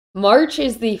March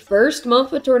is the first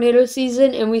month of tornado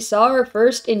season, and we saw our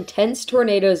first intense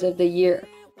tornadoes of the year.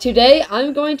 Today,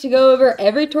 I'm going to go over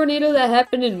every tornado that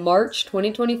happened in March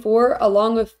 2024,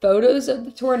 along with photos of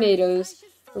the tornadoes,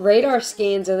 radar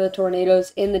scans of the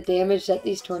tornadoes, and the damage that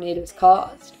these tornadoes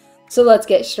caused. So let's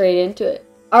get straight into it.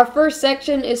 Our first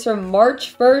section is from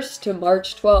March 1st to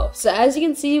March 12th. So as you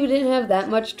can see, we didn't have that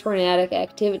much tornadic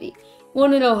activity.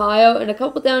 One in Ohio and a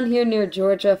couple down here near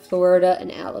Georgia, Florida,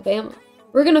 and Alabama.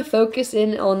 We're going to focus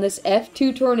in on this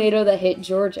F2 tornado that hit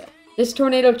Georgia. This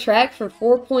tornado tracked for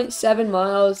 4.7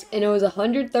 miles, and it was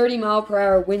 130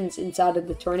 mile/hour winds inside of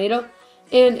the tornado,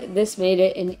 and this made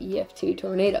it an EF2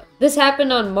 tornado. This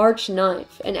happened on March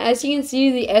 9th, and as you can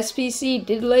see, the SPC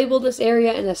did label this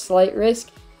area in a slight risk,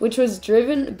 which was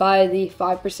driven by the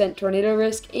 5% tornado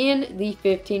risk and the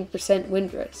 15%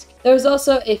 wind risk. There was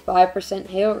also a 5%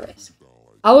 hail risk.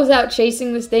 I was out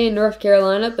chasing this day in North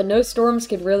Carolina, but no storms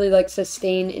could really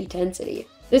sustain intensity.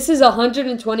 This is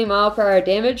 120 mile/hour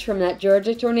damage from that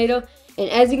Georgia tornado, and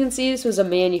as you can see, this was a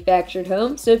manufactured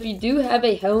home. So if you do have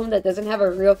a home that doesn't have a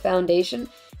real foundation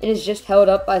and is just held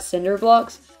up by cinder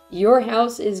blocks, your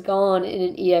house is gone in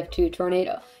an EF2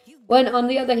 tornado. When on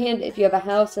the other hand, if you have a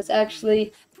house that's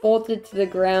actually bolted to the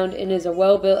ground and is a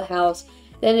well-built house,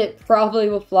 then it probably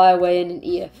will fly away in an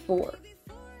EF4.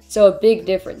 So a big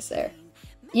difference there.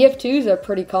 EF2s are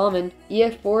pretty common.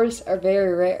 EF4s are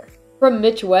very rare. From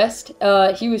Mitch West,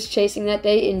 he was chasing that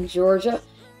day in Georgia,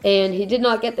 and he did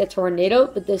not get the tornado,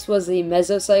 but this was the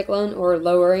mesocyclone or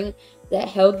lowering that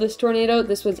held this tornado.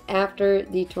 This was after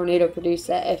the tornado produced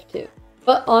that F2.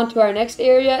 But on to our next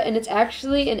area, and it's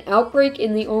actually an outbreak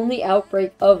in the only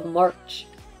outbreak of March.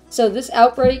 So this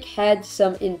outbreak had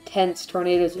some intense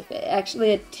tornadoes with it. It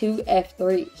actually had 2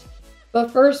 F3s.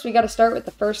 But first, we got to start with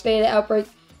the first day of the outbreak.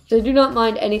 So do not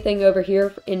mind anything over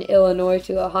here in Illinois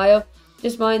to Ohio.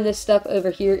 Just mind this stuff over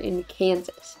here in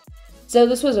Kansas. So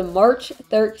this was on March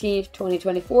 13th,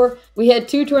 2024. We had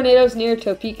 2 tornadoes near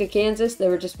Topeka, Kansas. They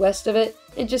were just west of it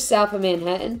and just south of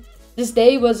Manhattan. This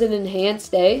day was an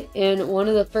enhanced day and one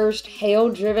of the first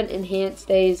hail-driven enhanced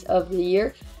days of the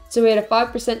year. So we had a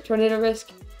 5% tornado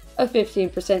risk, a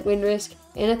 15% wind risk,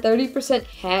 and a 30%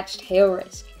 hatched hail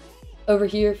risk over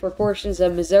here for portions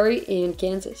of Missouri and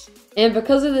Kansas. And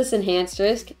because of this enhanced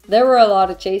risk, there were a lot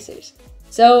of chasers.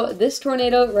 So this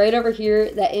tornado right over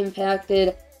here that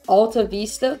impacted Alta,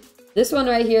 Vista, this one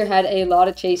right here had a lot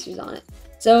of chasers on it.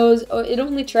 So it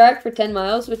only tracked for 10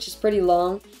 miles, which is pretty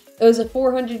long. It was a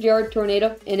 400-yard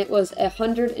tornado, and it was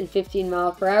 115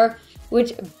 mile/hour,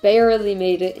 which barely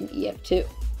made it an EF2.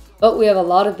 But we have a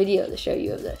lot of video to show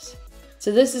you of this.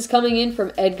 So this is coming in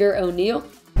from Edgar O'Neill.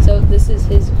 So this is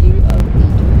his view of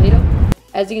the tornado.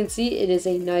 As you can see, it is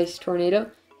a nice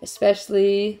tornado,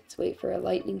 especially, let's wait for a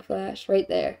lightning flash right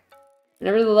there.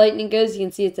 Whenever the lightning goes, you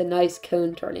can see it's a nice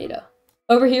cone tornado.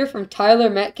 Over here from Tyler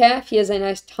Metcalf, he has a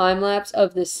nice time lapse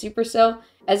of this supercell.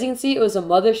 As you can see, it was a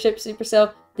mothership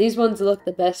supercell. These ones look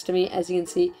the best to me, as you can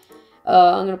see.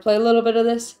 I'm going to play a little bit of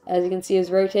this. As you can see, it's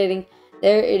rotating.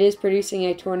 There it is producing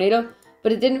a tornado,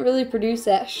 but it didn't really produce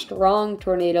that strong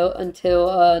tornado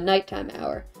until nighttime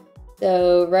hour.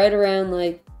 So right around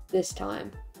this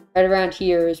time. Right around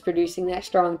here is producing that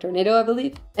strong tornado, I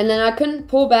believe. And then I couldn't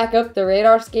pull back up the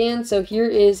radar scan, so here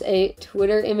is a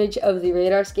Twitter image of the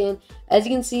radar scan. As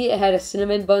you can see, it had a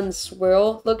cinnamon bun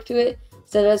swirl look to it,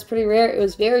 so that's pretty rare. It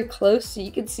was very close, so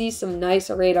you could see some nice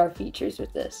radar features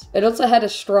with this. It also had a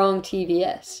strong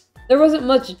TVS. There wasn't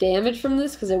much damage from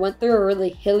this because it went through a really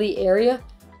hilly area,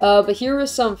 but here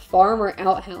was some farm or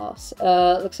outhouse.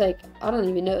 Looks like, I don't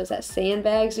even know, is that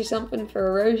sandbags or something for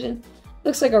erosion?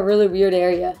 Looks like a really weird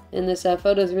area, and this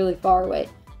photo is really far away.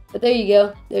 But there you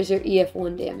go, there's your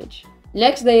EF1 damage.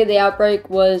 Next day of the outbreak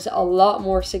was a lot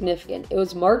more significant. It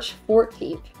was March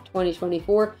 14th,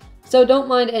 2024. So don't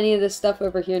mind any of this stuff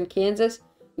over here in Kansas.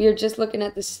 We are just looking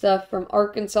at this stuff from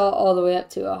Arkansas all the way up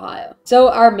to Ohio. So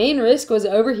our main risk was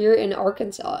over here in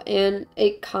Arkansas, and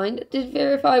it kind of did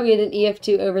verify. We had an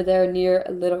EF2 over there near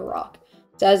Little Rock.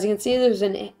 So as you can see, there's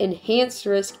an enhanced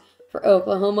risk for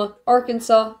Oklahoma,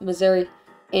 Arkansas, Missouri,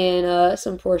 and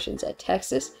some portions of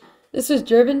Texas. This was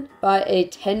driven by a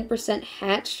 10%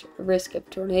 hatched risk of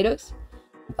tornadoes.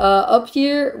 Up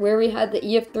here, where we had the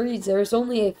EF3s, there's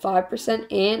only a 5%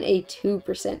 and a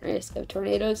 2% risk of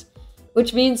tornadoes,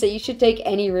 which means that you should take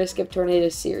any risk of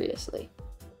tornadoes seriously.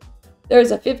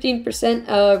 There's a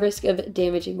 15% risk of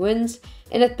damaging winds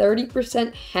and a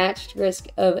 30% hatched risk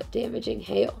of damaging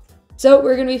hail. So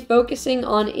we're going to be focusing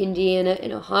on Indiana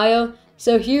and Ohio.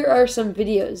 So here are some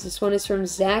videos. This one is from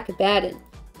Zach Baden.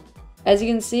 As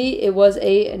you can see, it was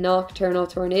a nocturnal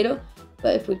tornado,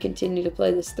 but if we continue to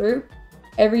play this through,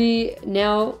 every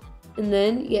now and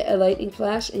then you get a lightning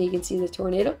flash and you can see the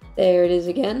tornado. There it is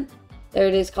again. There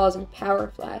it is, causing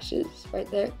power flashes right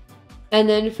there. And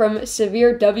then from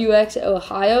severe WX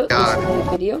Ohio, this is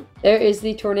another video. There is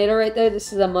the tornado right there.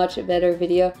 This is a much better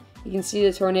video. You can see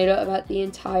the tornado about the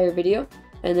entire video.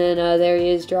 And then there he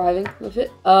is driving with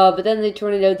it. But then the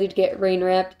tornado did get rain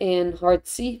wrapped and hard to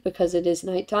see because it is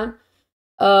nighttime.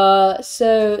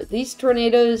 So these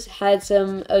tornadoes had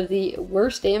some of the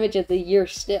worst damage of the year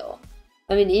still.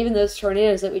 I mean, even those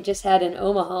tornadoes that we just had in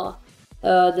Omaha,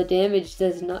 the damage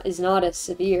is not as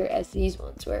severe as these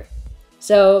ones were.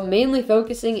 So mainly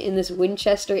focusing in this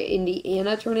Winchester,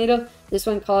 Indiana tornado, this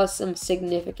one caused some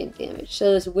significant damage.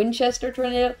 So this Winchester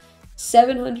tornado,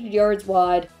 700 yards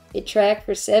wide, it tracked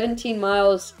for 17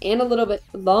 miles and a little bit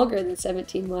longer than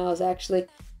 17 miles actually,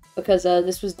 because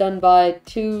this was done by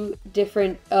 2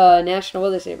 different National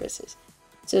Weather Services.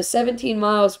 So 17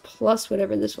 miles plus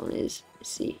whatever this one is. Let's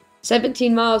see.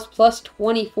 17 miles plus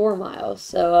 24 miles.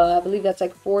 So I believe that's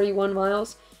like 41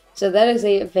 miles. So that is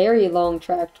a very long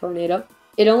track tornado.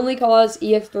 It only caused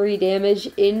EF3 damage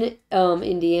in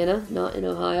Indiana, not in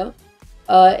Ohio.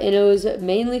 And it was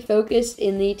mainly focused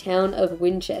in the town of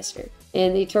Winchester.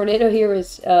 And the tornado here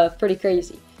was pretty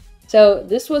crazy. So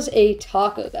this was a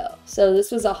Taco Bell. So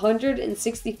this was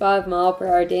 165 mile per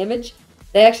hour damage.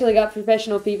 They actually got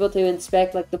professional people to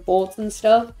inspect like the bolts and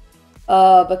stuff.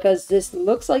 Because this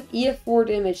looks like EF4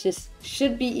 damage. This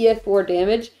should be EF4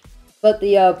 damage. But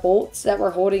the bolts that were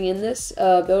holding in this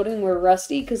building were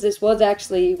rusty, because this was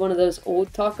actually one of those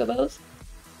old Taco Bells.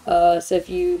 So if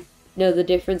you know the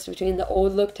difference between the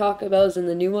old look Taco Bells and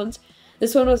the new ones,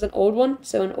 this one was an old one,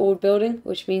 so an old building,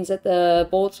 which means that the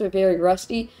bolts were very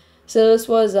rusty. So this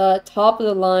was top of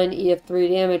the line EF3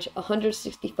 damage,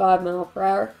 165 mile per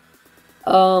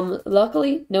hour.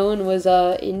 Luckily, no one was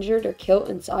injured or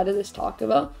killed inside of this Taco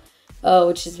Bell,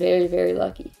 which is very, very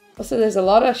lucky. Also, there's a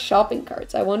lot of shopping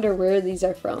carts. I wonder where these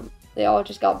are from. They all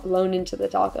just got blown into the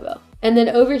Taco Bell. And then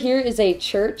over here is a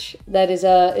church that is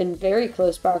in very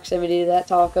close proximity to that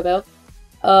Taco Bell.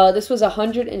 This was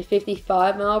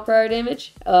 155 mile per hour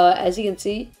damage. As you can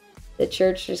see, the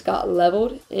church just got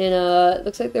leveled, and it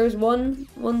looks like there was one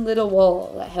little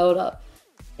wall that held up.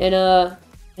 And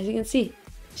as you can see,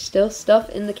 still stuff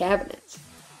in the cabinets.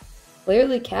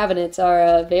 Clearly, cabinets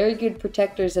are very good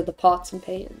protectors of the pots and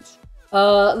pans.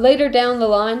 Later down the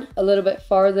line, a little bit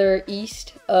farther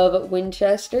east of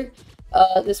Winchester,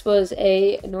 this was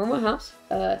a normal house,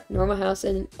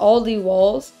 and all the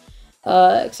walls,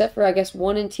 except for I guess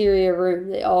one interior room,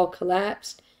 they all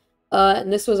collapsed.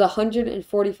 And this was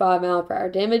 145 mile per hour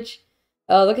damage.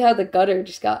 Look at how the gutter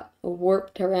just got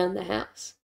warped around the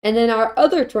house. And then our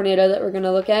other tornado that we're going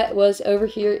to look at was over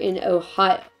here in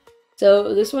Ohio.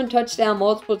 So this one touched down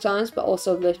multiple times, but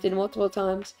also lifted multiple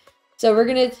times. So we're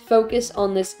going to focus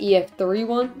on this EF3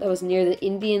 one that was near the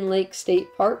Indian Lake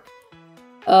State Park.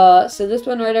 So this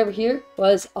one right over here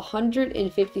was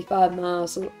 155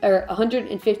 miles, or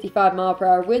 155 mile per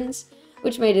hour winds,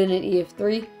 which made it an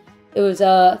EF3. It was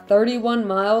 31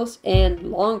 miles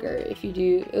and longer if you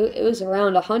do, it was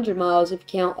around 100 miles if you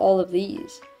count all of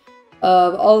these.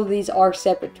 All of these are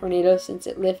separate tornadoes since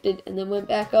it lifted and then went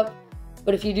back up.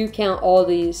 But if you do count all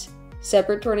these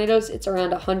separate tornadoes, it's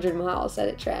around 100 miles that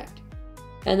it tracked.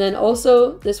 And then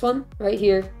also this one right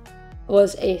here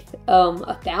was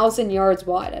 1,000 yards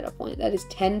wide at a point. That is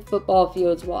 10 football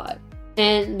fields wide.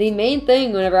 And the main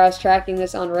thing whenever I was tracking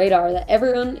this on radar that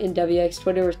everyone in WX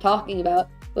Twitter was talking about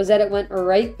was that it went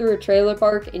right through a trailer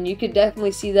park, and you could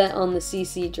definitely see that on the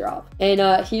CC drop.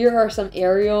 And here are some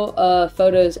aerial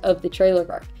photos of the trailer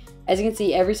park. As you can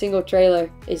see, every single trailer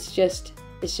is just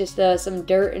some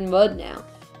dirt and mud now.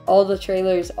 All the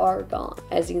trailers are gone.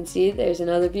 As you can see, there's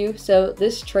another view. So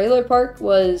this trailer park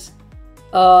was,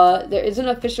 there is an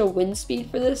official wind speed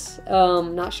for this.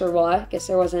 Not sure why. I guess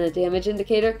there wasn't a damage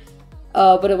indicator.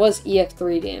 But it was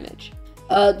EF3 damage.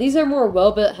 These are more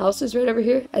well-built houses right over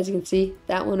here. As you can see,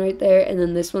 that one right there, and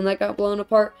then this one that got blown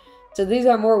apart. So these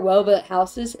are more well-built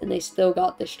houses, and they still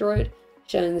got destroyed,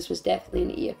 showing this was definitely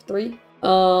an EF3.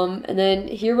 And then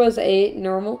here was a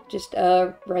normal, just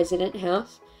a resident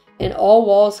house. And all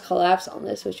walls collapsed on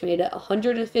this, which made it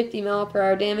 150 mile per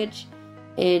hour damage,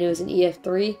 and it was an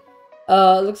EF3.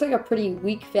 It looks like a pretty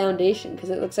weak foundation because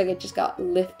it looks like it just got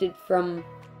lifted from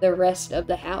the rest of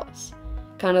the house.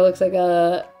 Kind of looks like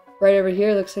a, right over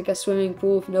here, looks like a swimming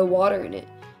pool with no water in it.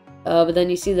 But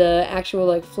then you see the actual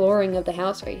like flooring of the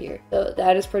house right here. So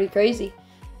that is pretty crazy.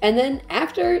 And then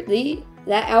after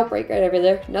that outbreak right over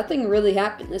there, nothing really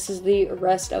happened. This is the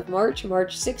rest of March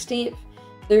 16th.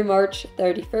 Through March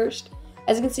 31st.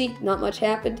 As you can see, not much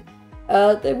happened.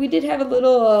 We did have a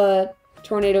little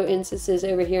tornado instances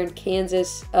over here in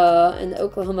Kansas, and the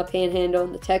Oklahoma Panhandle,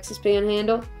 and the Texas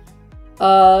Panhandle.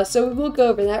 So we'll go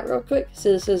over that real quick.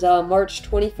 So this is March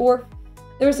 24th.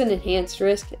 There was an enhanced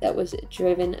risk that was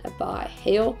driven by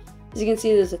hail. As you can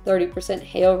see, there's a 30%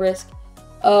 hail risk,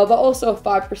 but also a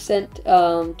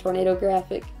 5% tornado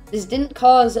graphic. This didn't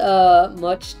cause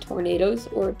much tornadoes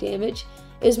or damage.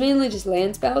 It was mainly just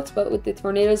landspouts, but with the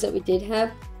tornadoes that we did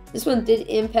have, this one did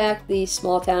impact the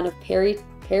small town of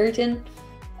Perryton,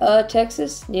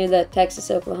 Texas, near the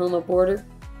Texas-Oklahoma border,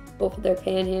 both of their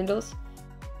panhandles.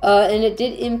 And it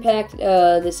did impact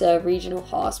this regional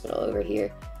hospital over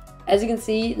here. As you can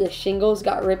see, the shingles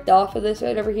got ripped off of this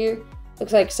right over here.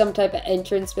 Looks like some type of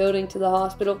entrance building to the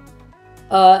hospital.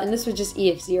 And this was just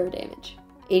EF0 damage,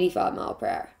 85 miles per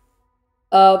hour.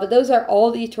 But those are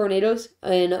all the tornadoes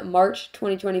in March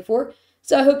 2024.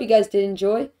 So I hope you guys did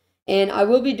enjoy. And I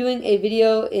will be doing a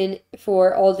video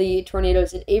for all the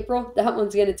tornadoes in April. That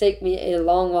one's going to take me a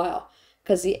long while,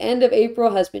 because the end of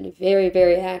April has been very,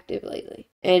 very active lately.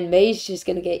 And May's just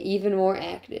going to get even more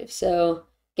active. So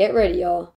get ready, y'all.